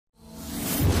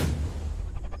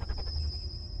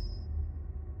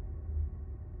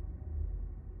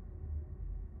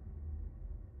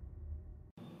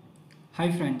Hi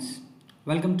friends,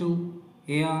 welcome to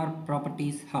AR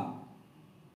Properties Hub.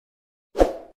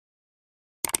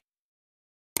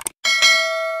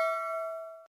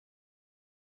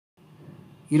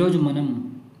 ఈరోజు మనం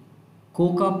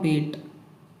కోకాపేట్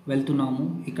వెళ్తున్నాము.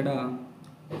 ఇక్కడ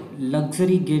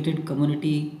luxury gated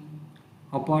community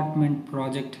apartment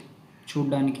project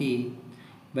చూడడానికి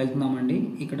వెళ్తున్నామండి.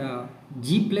 ఇక్కడ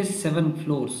G+7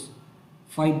 ఫ్లోర్స్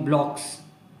 5 బ్లాక్స్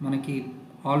మనకి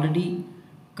ఆల్రెడీ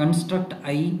కన్స్ట్రక్ట్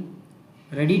అయి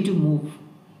రెడీ టు మూవ్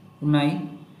ఉన్నాయి.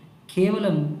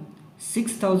 కేవలం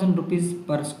 6,000 రూపీస్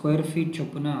పర్ స్క్వేర్ ఫీట్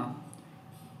చొప్పున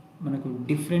మనకు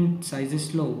డిఫరెంట్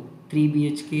సైజెస్లో 3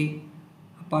 BHK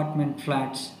అపార్ట్మెంట్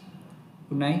ఫ్లాట్స్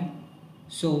ఉన్నాయి.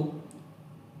 సో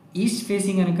ఈస్ట్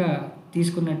ఫేసింగ్ కనుక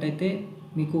తీసుకున్నట్టయితే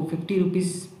మీకు 50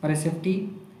 rupees per SFT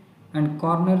and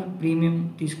corner premium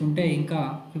తీసుకుంటే ఇంకా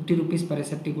 50 రూపీస్ పర్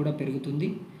ఎస్ఎఫ్టీ కూడా పెరుగుతుంది.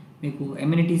 మీకు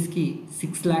ఎమ్యూనిటీస్కి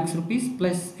 6 lakhs rupees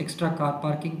plus extra car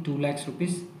parking 2 lakhs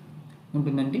rupees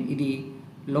ఉంటుందండి. ఇది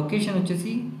లొకేషన్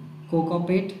వచ్చేసి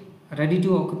Kokapet, ready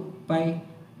to occupy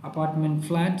apartment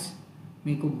flats.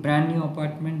 మీకు brand new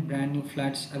apartment, brand new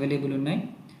flats available ఉన్నాయి.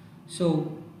 సో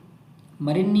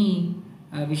మరిన్ని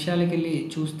విషయాలకు వెళ్ళి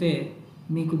చూస్తే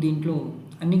మీకు దీంట్లో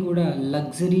అన్నీ కూడా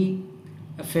luxury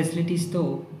ఫెసిలిటీస్తో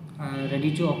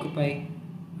ready to occupy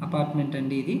apartment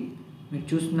అండి. ఇది మీరు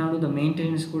చూస్తున్నాడు, ద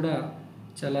మెయింటెనెన్స్ కూడా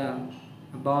చాలా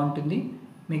బాగుంటుంది.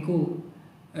 మీకు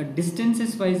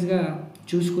డిస్టెన్సెస్ వైజ్గా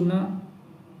చూసుకున్న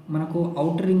మనకు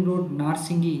అవుటర్ రింగ్ రోడ్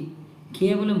నార్సింగి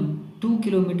కేవలం 2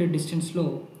 kilometer డిస్టెన్స్లో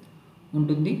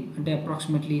ఉంటుంది, అంటే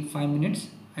అప్రాక్సిమేట్లీ 5 minutes.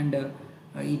 అండ్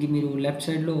ఇది మీరు లెఫ్ట్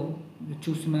సైడ్లో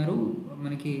చూస్తున్నారు,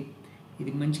 మనకి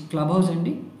ఇది మంచి క్లబ్ హౌస్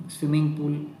అండి. స్విమ్మింగ్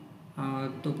పూల్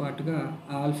తో పాటుగా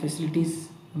ఆల్ ఫెసిలిటీస్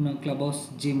ఉన్న club house,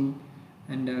 gym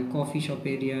and coffee shop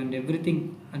area and everything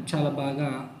చాలా బాగా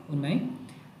ఉన్నాయి.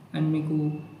 అండ్ మీకు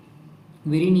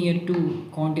very near to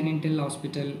continental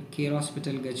hospital, care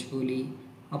hospital Gachibowli,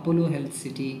 Apollo health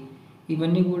city,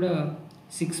 ఇవన్నీ కూడా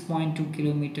 6.2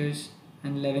 kilometers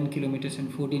and 11 kilometers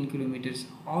and 14 kilometers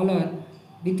all are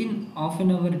with in half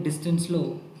an hour డిస్టెన్స్లో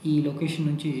ఈ location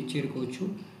నుంచి చేరుకోవచ్చు.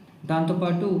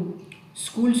 దాంతోపాటు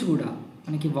స్కూల్స్ కూడా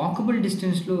మనకి వాకబుల్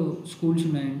డిస్టెన్స్లో స్కూల్స్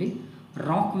ఉన్నాయండి.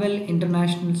 రాక్వెల్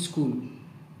ఇంటర్నేషనల్ స్కూల్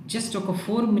జస్ట్ ఒక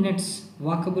 4 minutes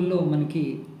వాకబుల్లో మనకి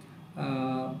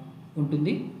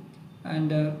ఉంటుంది.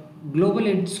 And global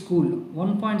ed school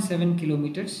 1.7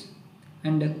 kilometers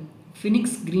and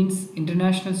Phoenix Greens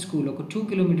international school ఒక 2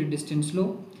 kilometer డిస్టెన్స్లో.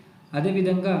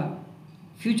 అదేవిధంగా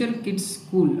ఫ్యూచర్ కిడ్స్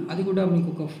స్కూల్ అది కూడా మీకు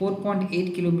ఒక 4.8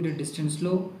 kilometer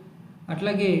డిస్టెన్స్లో.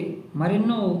 అట్లాగే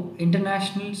మరెన్నో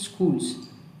international schools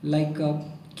like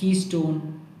keystone,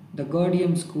 the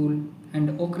గార్డియం school and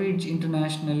Oakridge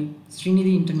international,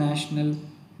 Srinidhi international,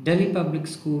 Delhi public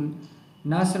school,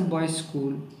 Nassar boys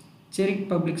school, చెరిక్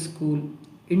public school,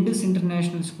 Indus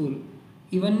international school,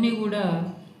 ఇవన్నీ కూడా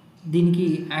దీనికి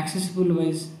యాక్సెసిబుల్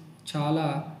వైజ్ చాలా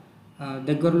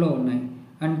దగ్గరలో ఉన్నాయి.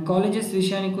 అండ్ కాలేజెస్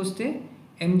విషయానికి వస్తే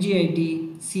MGIT,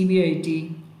 CBIT,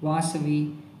 వాసవి,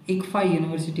 ఇక్ఫా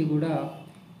యూనివర్సిటీ కూడా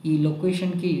ఈ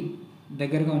లొకేషన్కి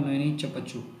దగ్గరగా ఉన్నాయని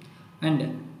చెప్పచ్చు. అండ్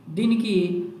దీనికి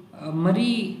మరీ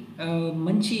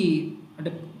మంచి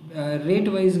అంటే రేట్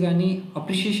వైజ్ కానీ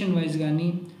అప్రిషియేషన్ వైజ్ కానీ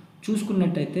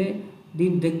చూసుకున్నట్టయితే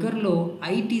దీని దగ్గరలో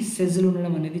ఐటీ సెజ్లు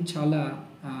ఉండడం అనేది చాలా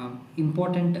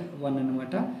ఇంపార్టెంట్ వన్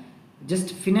అన్నమాట.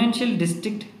 Just financial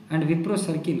district and Wipro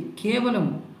circle కేవలం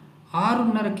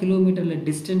 6.5 kilometer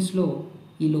డిస్టెన్స్లో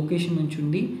ఈ లొకేషన్ నుంచి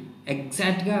ఉంది.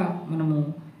 ఎగ్జాక్ట్గా మనము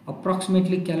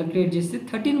అప్రాక్సిమేట్లీ క్యాలిక్యులేట్ చేస్తే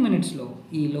 13 minutesలో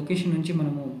ఈ లొకేషన్ నుంచి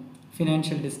మనము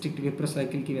ఫినాన్షియల్ డిస్ట్రిక్ట్ విప్రో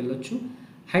సర్కిల్కి వెళ్ళొచ్చు.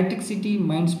 Hitech city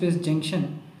mind space junction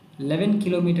 11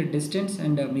 kilometer distance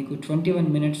and మీకు 21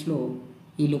 minutesలో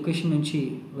ఈ లొకేషన్ నుంచి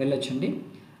వెళ్ళొచ్చండి.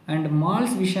 అండ్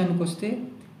మాల్స్ విషయానికి వస్తే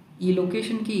ఈ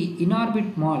లొకేషన్కి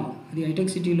ఇనార్బిట్ మాల్ అది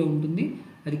హైటెక్ సిటీలో ఉంటుంది.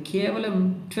 అది కేవలం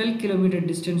 12 kilometer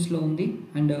డిస్టెన్స్లో ఉంది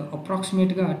అండ్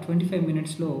అప్రాక్సిమేట్గా 25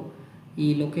 minutesలో ఈ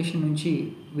లొకేషన్ నుంచి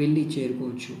వెళ్ళి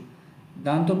చేరుకోవచ్చు.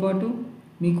 దాంతోపాటు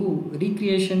మీకు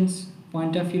రీక్రియేషన్స్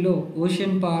పాయింట్ ఆఫ్ వ్యూలో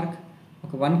ఓషన్ పార్క్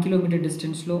ఒక 1 kilometer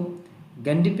డిస్టెన్స్లో,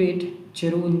 గండిపేట్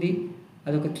చెరువు ఉంది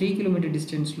అదొక 3 kilometer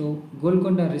డిస్టెన్స్లో,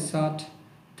 గోల్కొండ రిసార్ట్,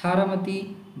 తారామతి,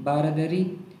 బారదరి,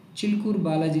 చిల్కూర్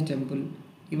బాలాజీ టెంపుల్,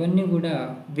 ఇవన్నీ కూడా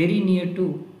very near to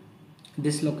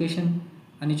this location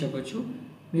అని చెప్పచ్చు.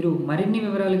 మీరు మరిన్ని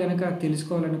వివరాలు కనుక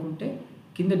తెలుసుకోవాలనుకుంటే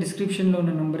కింద డిస్క్రిప్షన్లో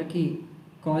ఉన్న నెంబర్కి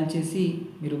కాల్ చేసి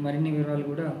మీరు మరిన్ని వివరాలు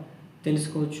కూడా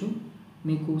తెలుసుకోవచ్చు.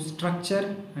 మీకు స్ట్రక్చర్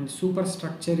అండ్ సూపర్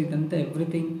స్ట్రక్చర్ ఇదంతా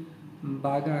ఎవ్రీథింగ్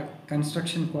బాగా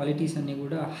కన్స్ట్రక్షన్ క్వాలిటీస్ అన్నీ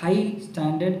కూడా హై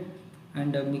స్టాండర్డ్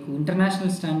అండ్ మీకు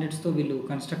ఇంటర్నేషనల్ స్టాండర్డ్స్తో వీళ్ళు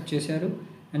కన్స్ట్రక్ట్ చేశారు.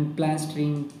 And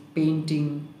plastering,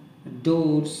 painting,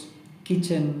 doors,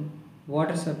 kitchen,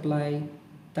 water supply,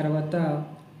 తర్వాత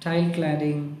tile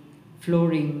cladding,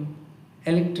 flooring,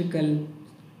 electrical,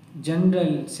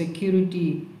 general, security,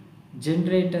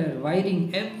 generator, wiring,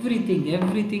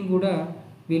 everything కూడా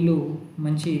వీళ్ళు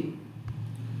మంచి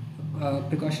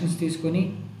ప్రికాషన్స్ తీసుకొని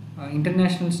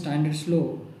ఇంటర్నేషనల్ స్టాండర్డ్స్లో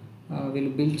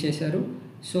వీళ్ళు బిల్డ్ చేశారు.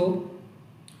 సో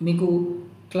మీకు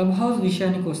క్లబ్ హౌస్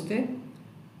విషయానికి వస్తే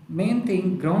మెయిన్ థింగ్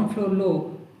గ్రౌండ్ ఫ్లోర్లో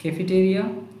cafeteria,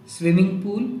 swimming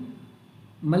pool,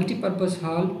 multipurpose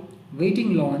hall,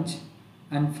 waiting lounge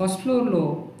and first ఫ్లోర్లో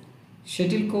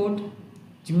shuttle court,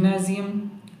 gymnasium,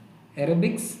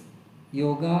 aerobics,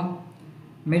 yoga,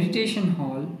 meditation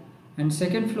hall and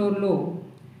second ఫ్లోర్లో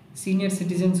సీనియర్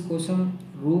సిటిజన్స్ కోసం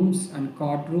rooms and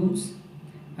cart rooms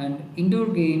and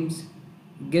indoor games,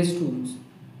 guest rooms.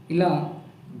 ఇలా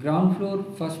ground floor,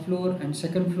 first floor and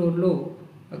second ఫ్లోర్లో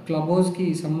club హౌస్కి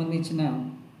సంబంధించిన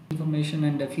information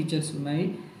and features ఉన్నాయి.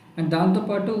 And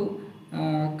దాంతోపాటు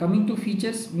coming to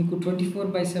features, మీకు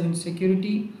 24/7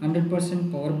 security, 100%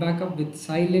 power backup with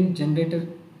silent generator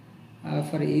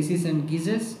for ACs and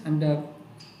geysers and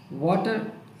water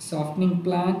softening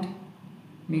plant.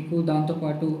 మీకు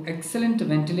దాంతోపాటు excellent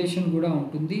ventilation కూడా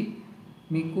ఉంటుంది.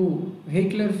 మీకు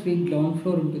వెహికులర్ ఫ్రీ గ్రౌండ్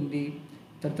ఫ్లోర్ ఉంటుంది.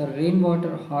 తర్వాత రెయిన్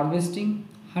వాటర్ హార్వెస్టింగ్,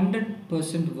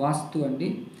 100% వాస్తు అండి.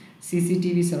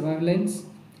 CCTV surveillance,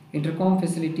 intercom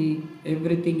facility,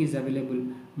 everything is available.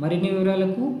 మరిన్ని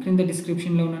వివరాలకు క్రింద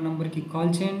డిస్క్రిప్షన్లో ఉన్న నంబర్కి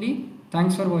కాల్ చేయండి.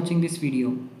 Thanks for watching this video.